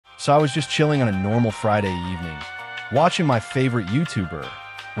So I was just chilling on a normal Friday evening, watching my favorite YouTuber,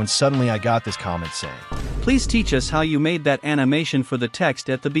 when suddenly I got this comment saying, "Please teach us how you made that animation for the text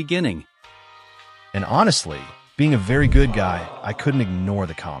at the beginning." and honestly, being a very good guy, I couldn't ignore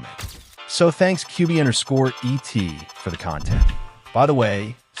the comment. So thanks QB_ET for the content. By the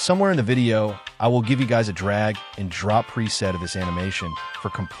way, somewhere in the video, I will give you guys a drag and drop preset of this animation for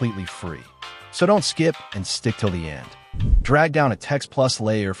completely free. So don't skip and stick till the end. Drag down a Text Plus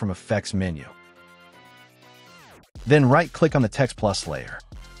layer from Effects menu. Then right-click on the Text Plus layer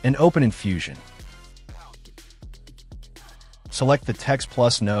and open in Fusion. Select the Text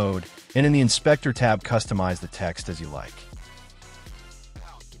Plus node, and in the Inspector tab, customize the text as you like.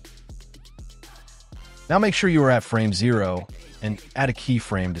 Now make sure you are at frame 0 and add a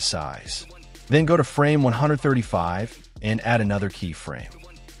keyframe to size. Then go to frame 135 and add another keyframe.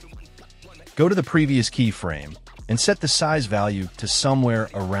 Go to the previous keyframe and set the size value to somewhere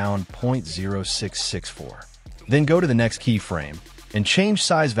around 0.0664. Then go to the next keyframe and change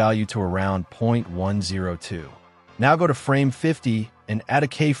size value to around 0.102. Now go to frame 50 and add a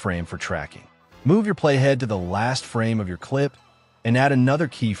keyframe for tracking. Move your playhead to the last frame of your clip and add another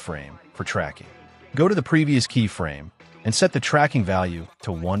keyframe for tracking. Go to the previous keyframe and set the tracking value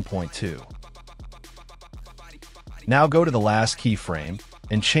to 1.2. Now go to the last keyframe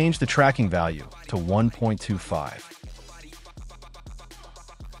and change the tracking value to 1.25.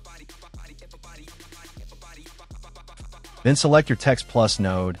 Then select your Text Plus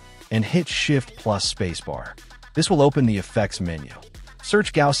node and hit Shift plus Spacebar. This will open the Effects menu.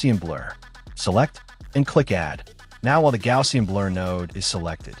 Search Gaussian Blur. Select and click Add. Now while the Gaussian Blur node is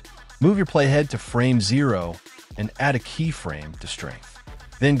selected, move your playhead to frame 0 and add a keyframe to strength.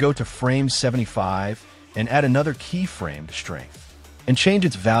 Then go to frame 75 and add another keyframe to strength, and change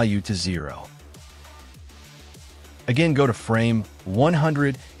its value to 0. Again, go to frame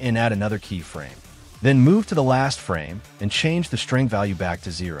 100 and add another keyframe. Then move to the last frame and change the strength value back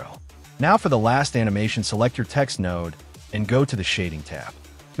to 0. Now for the last animation, select your text node and go to the Shading tab.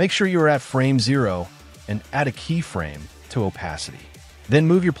 Make sure you are at frame 0 and add a keyframe to opacity. Then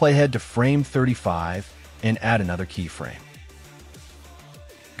move your playhead to frame 35 and add another keyframe.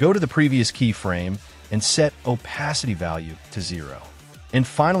 Go to the previous keyframe and set opacity value to 0. And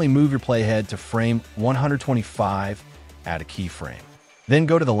finally, move your playhead to frame 125, add a keyframe. Then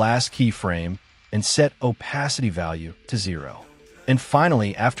go to the last keyframe and set opacity value to 0. And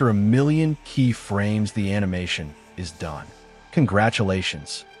finally, after a million keyframes, the animation is done.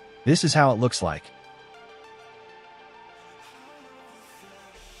 Congratulations! This is how it looks like.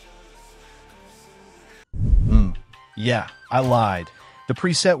 Yeah, I lied. The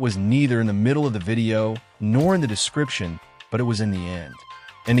preset was neither in the middle of the video nor in the description, but it was in the end.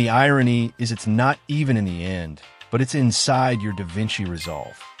 And the irony is it's not even in the end, but it's inside your DaVinci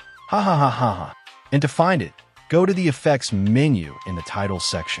Resolve. Ha ha ha ha ha. And to find it, go to the Effects menu in the Title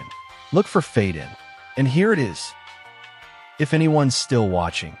section. Look for Fade In, and here it is. If anyone's still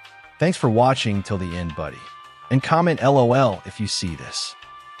watching, thanks for watching till the end, buddy. And comment LOL if you see this.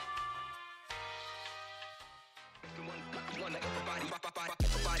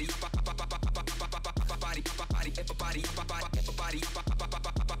 Everybody